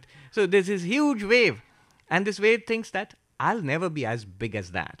there, but so there's this huge wave, and this wave thinks that I'll never be as big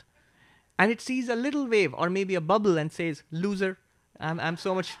as that. And it sees a little wave or maybe a bubble and says, loser, I'm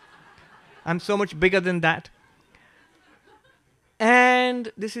so much bigger than that.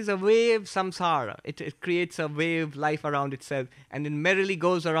 And this is a wave samsara. It creates a wave life around itself, and it merrily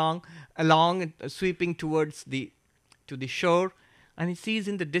goes along sweeping towards to the shore, and it sees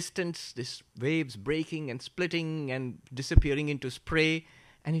in the distance this waves breaking and splitting and disappearing into spray,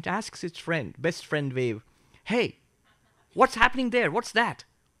 and it asks its best friend wave, hey, what's happening there? What's that?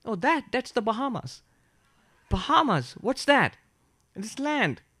 Oh, that's the Bahamas. Bahamas, what's that? This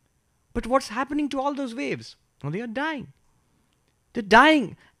land. But what's happening to all those waves? Oh, they are dying. They're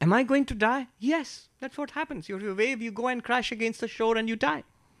dying. Am I going to die? Yes, that's what happens. You're a wave, you go and crash against the shore and you die.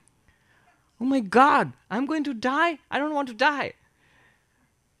 Oh my God, I'm going to die? I don't want to die.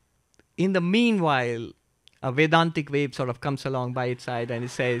 In the meanwhile, a Vedantic wave sort of comes along by its side and it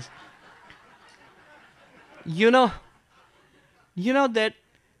says, you know that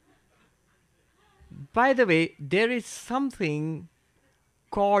By the way, there is something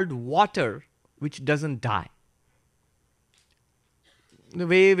called water which doesn't die. The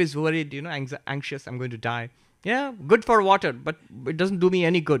wave is worried, anxious, I'm going to die. Yeah, good for water, but it doesn't do me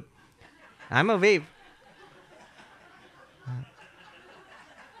any good. I'm a wave.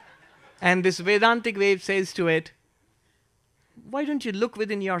 And this Vedantic wave says to it, why don't you look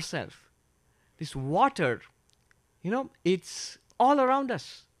within yourself? This water, it's all around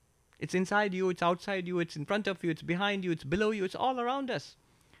us. It's inside you, it's outside you, it's in front of you, it's behind you, it's below you, it's all around us.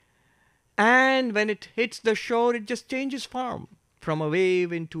 And when it hits the shore, it just changes form. From a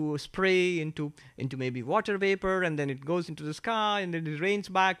wave into a spray, into maybe water vapor, and then it goes into the sky, and then it rains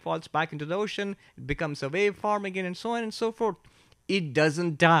back, falls back into the ocean, it becomes a wave form again, and so on and so forth. It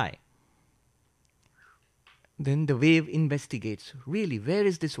doesn't die. Then the wave investigates. Really, where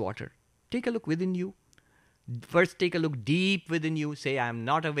is this water? Take a look within you. First, take a look deep within you. Say, I am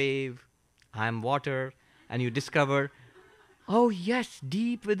not a wave, I am water. And you discover, oh yes,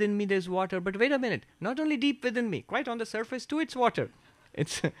 deep within me there's water. But wait a minute, not only deep within me, quite on the surface too it's water.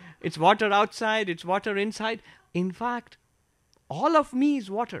 It's water outside, it's water inside. In fact, all of me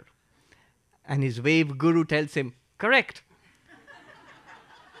is water. And his wave guru tells him, correct.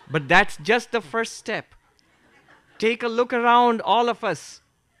 But that's just the first step. Take a look around all of us.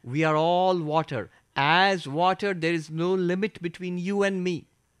 We are all water. As water, there is no limit between you and me.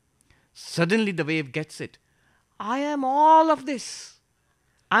 Suddenly the wave gets it. I am all of this.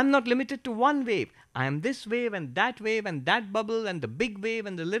 I'm not limited to one wave. I am this wave and that bubble and the big wave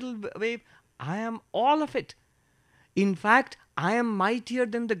and the little wave. I am all of it. In fact, I am mightier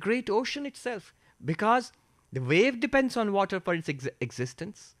than the great ocean itself, because the wave depends on water for its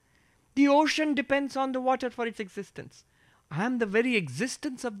existence. The ocean depends on the water for its existence. I am the very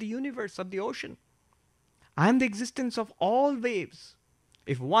existence of the universe, of the ocean. I am the existence of all waves.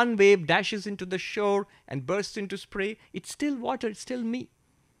 If one wave dashes into the shore and bursts into spray, it's still water, it's still me.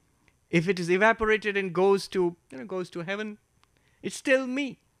 If it is evaporated and goes to heaven, it's still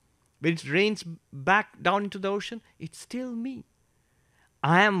me. When it rains back down into the ocean, it's still me.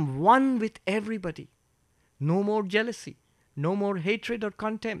 I am one with everybody. No more jealousy, no more hatred or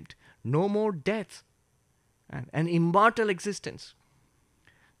contempt, no more death. An immortal existence.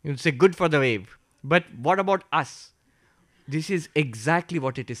 You'll say, good for the wave. But what about us? This is exactly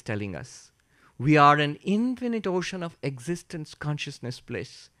what it is telling us. We are an infinite ocean of existence, consciousness,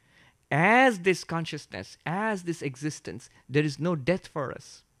 bliss. As this consciousness, as this existence, there is no death for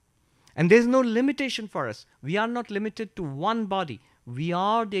us. And there is no limitation for us. We are not limited to one body. We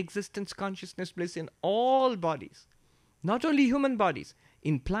are the existence, consciousness, bliss in all bodies. Not only human bodies,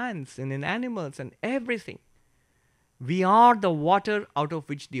 in plants and in animals and everything. We are the water out of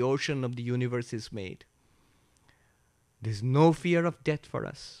which the ocean of the universe is made. There's no fear of death for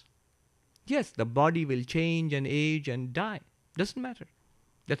us. Yes, the body will change and age and die. Doesn't matter.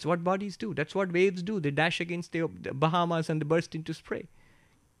 That's what bodies do. That's what waves do. They dash against the Bahamas and they burst into spray.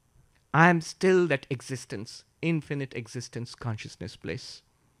 I am still that existence, infinite existence, consciousness, bliss.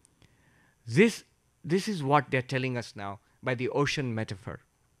 This is what they're telling us now by the ocean metaphor.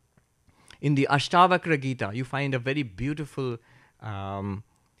 In the Ashtavakra Gita, you find a very beautiful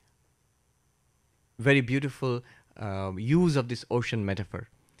use of this ocean metaphor.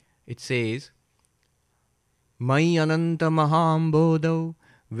 It says, Mai ananta mahambodau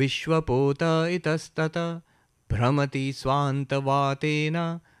vishwapota itastata brahmati swanta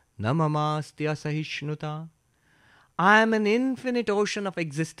vatena namamasti asahishnuta. I am an infinite ocean of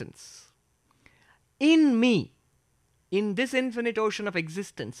existence. In me, in this infinite ocean of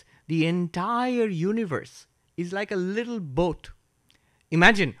existence, the entire universe is like a little boat.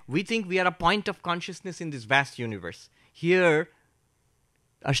 Imagine, we think we are a point of consciousness in this vast universe. Here,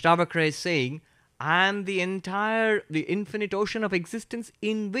 Ashtavakra is saying, I am the infinite ocean of existence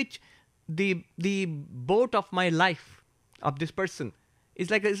in which the boat of my life, of this person,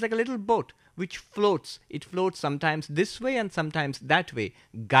 is like a little boat which floats. It floats sometimes this way and sometimes that way,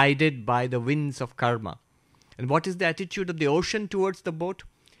 guided by the winds of karma. And what is the attitude of the ocean towards the boat?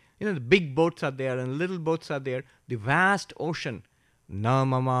 The big boats are there and little boats are there. The vast ocean, na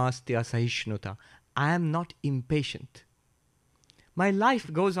mamasti asahishnuta. I am not impatient. My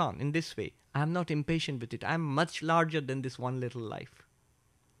life goes on in this way. I am not impatient with it. I am much larger than this one little life.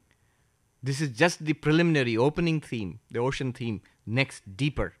 This is just the preliminary opening theme, the ocean theme. Next,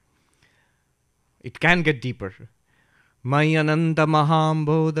 deeper. It can get deeper. Mai ananta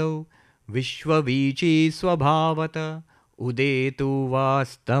mahambodau Vishwavichi swabhavata udetu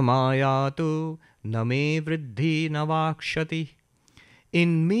vastamayatu name vriddhi navakshati.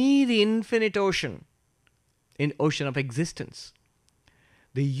 In me, the infinite ocean, in ocean of existence,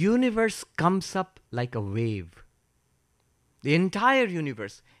 The universe comes up like a wave. The entire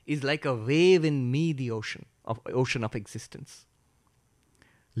universe is like a wave in me, the ocean of existence.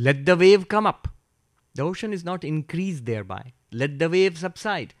 Let the wave come up. The ocean is not increased thereby. Let the wave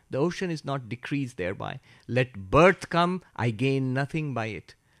subside. The ocean is not decreased thereby. Let birth come, I gain nothing by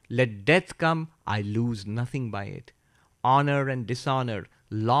it. Let death come, I lose nothing by it. Honor and dishonor,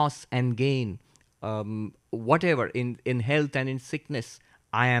 loss and gain, whatever, in health and in sickness,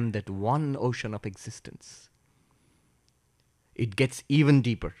 I am that one ocean of existence. It gets even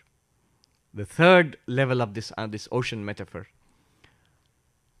deeper. The third level of this ocean metaphor.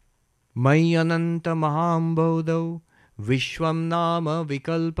 Mai ananta mahambodho vishwam nama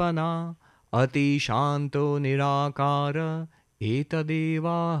vikalpana ati shanto nirakara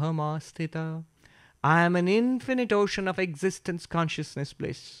etadevahamastita. I am an infinite ocean of existence, consciousness,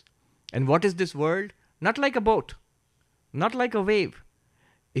 bliss. And what is this world? Not like a boat, not like a wave.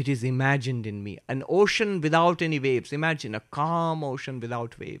 It is imagined in me. An ocean without any waves. Imagine a calm ocean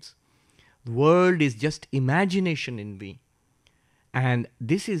without waves. The world is just imagination in me. And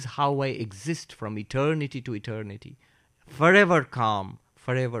this is how I exist from eternity to eternity. Forever calm,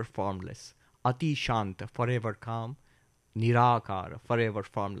 forever formless. Ati Shanta, forever calm. Nirakara, forever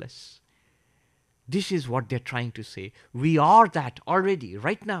formless. This is what they're trying to say. We are that already,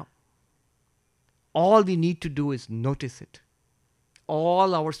 right now. All we need to do is notice it.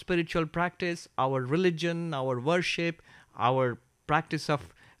 All our spiritual practice, our religion, our worship, our practice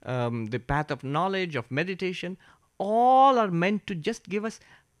of the path of knowledge, of meditation, all are meant to just give us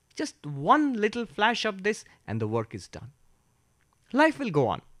just one little flash of this and the work is done. Life will go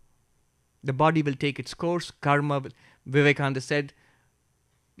on. The body will take its course. Karma, Vivekananda said,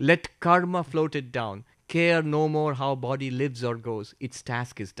 let karma float it down. Care no more how body lives or goes. Its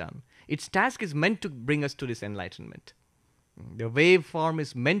task is done. Its task is meant to bring us to this enlightenment. The wave form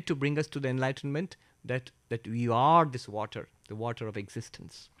is meant to bring us to the enlightenment that we are this water, the water of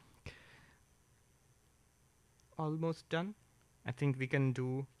existence. Almost done. I think we can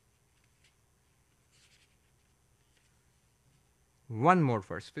do one more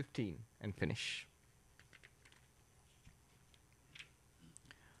verse, 15, and finish.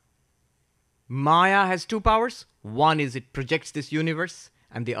 Maya has two powers. One is it projects this universe,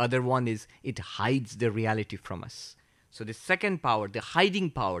 and the other one is it hides the reality from us. So the second power, the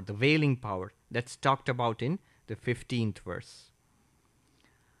hiding power, the veiling power, that's talked about in the 15th verse.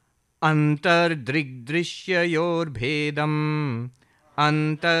 Antar Drig Drisya Bhedam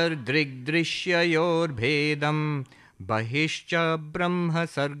Bahishcha Brahma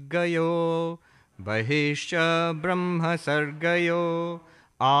Sargayo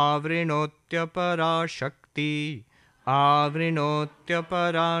Avrinotya Parashakti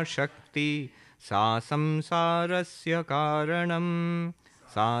Sa samsarasya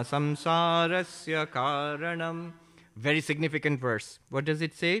karanam. Very significant verse. What does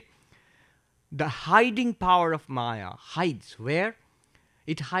it say? The hiding power of Maya hides. Where?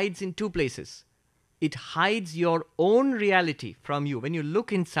 It hides in two places. It hides your own reality from you. When you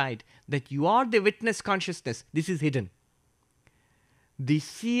look inside, that you are the witness consciousness, this is hidden. The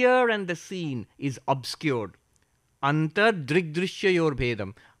seer and the seen is obscured. Antar Drig Drisya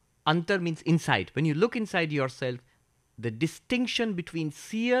Viveka. Antar means inside. When you look inside yourself, the distinction between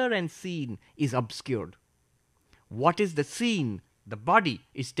seer and seen is obscured. What is the seen? The body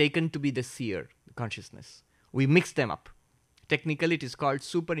is taken to be the seer, the consciousness. We mix them up. Technically, it is called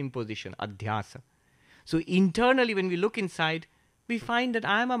superimposition, adhyasa. So internally, when we look inside, we find that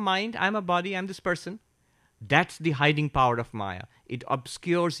I am a mind, I am a body, I am this person. That's the hiding power of Maya. It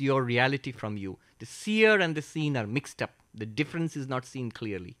obscures your reality from you. The seer and the seen are mixed up. The difference is not seen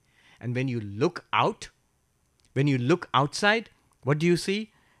clearly. And when you look out, when you look outside, what do you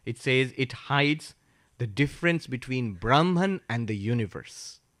see? It says it hides the difference between Brahman and the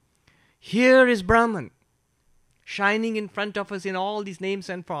universe. Here is Brahman, shining in front of us in all these names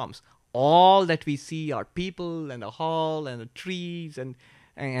and forms. All that we see are people and a hall and the trees and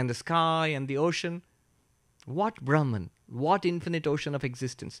the sky and the ocean. What Brahman? What infinite ocean of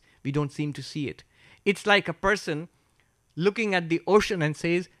existence? We don't seem to see it. It's like a person looking at the ocean and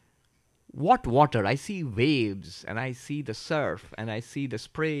says, what water? I see waves and I see the surf and I see the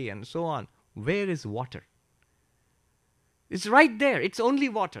spray and so on. Where is water? It's right there. It's only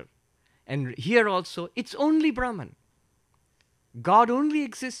water. And here also, it's only Brahman. God only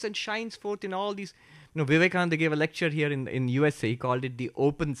exists and shines forth in all these. Vivekananda gave a lecture here in USA. He called it the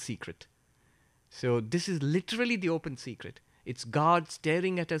open secret. So this is literally the open secret. It's God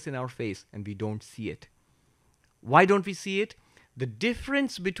staring at us in our face and we don't see it. Why don't we see it? The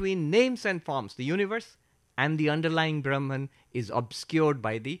difference between names and forms, the universe, and the underlying Brahman is obscured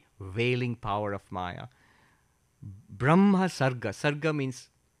by the veiling power of Maya. Brahma Sarga. Sarga means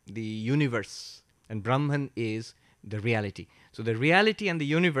the universe, and Brahman is the reality. So the reality and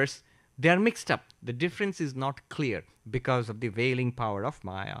the universe, they are mixed up. The difference is not clear because of the veiling power of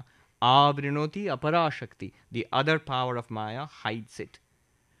Maya. Avrinoti aparashakti. The other power of Maya hides it.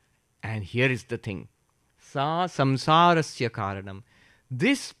 And here is the thing. Sa samsarasya karanam.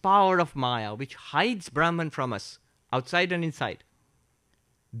 This power of Maya, which hides Brahman from us, outside and inside,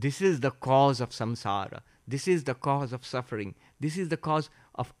 this is the cause of samsara. This is the cause of suffering. This is the cause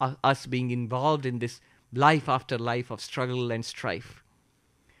of us being involved in this life after life of struggle and strife.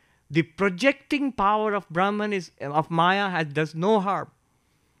 The projecting power of Brahman of Maya does no harm.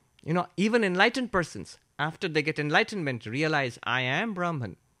 Even enlightened persons, after they get enlightenment, realize I am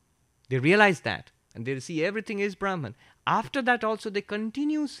Brahman. They realize that, and they see everything is Brahman. After that also they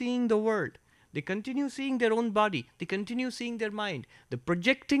continue seeing the world. They continue seeing their own body. They continue seeing their mind. The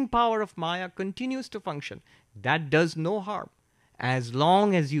projecting power of Maya continues to function. That does no harm, as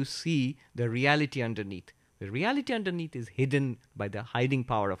long as you see the reality underneath. The reality underneath is hidden by the hiding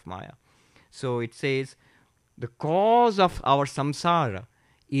power of Maya. So it says, the cause of our samsara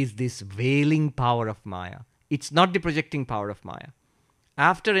is this veiling power of Maya. It's not the projecting power of Maya.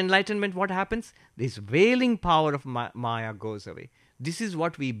 After enlightenment, what happens? This veiling power of Maya goes away. This is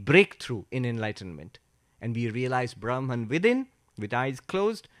what we break through in enlightenment. And we realize Brahman within, with eyes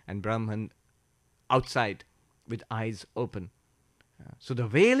closed, and Brahman outside, with eyes open. So the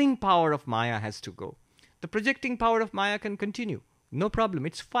veiling power of Maya has to go. The projecting power of Maya can continue. No problem.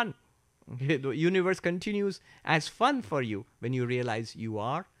 It's fun. The universe continues as fun for you when you realize you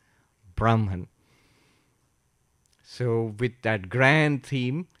are Brahman. So with that grand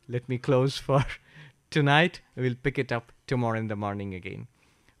theme, let me close for tonight. We'll pick it up tomorrow in the morning again.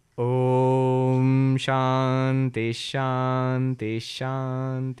 Om Shanti Shanti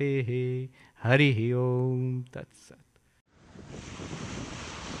Shanti Hari Om Tat Sat.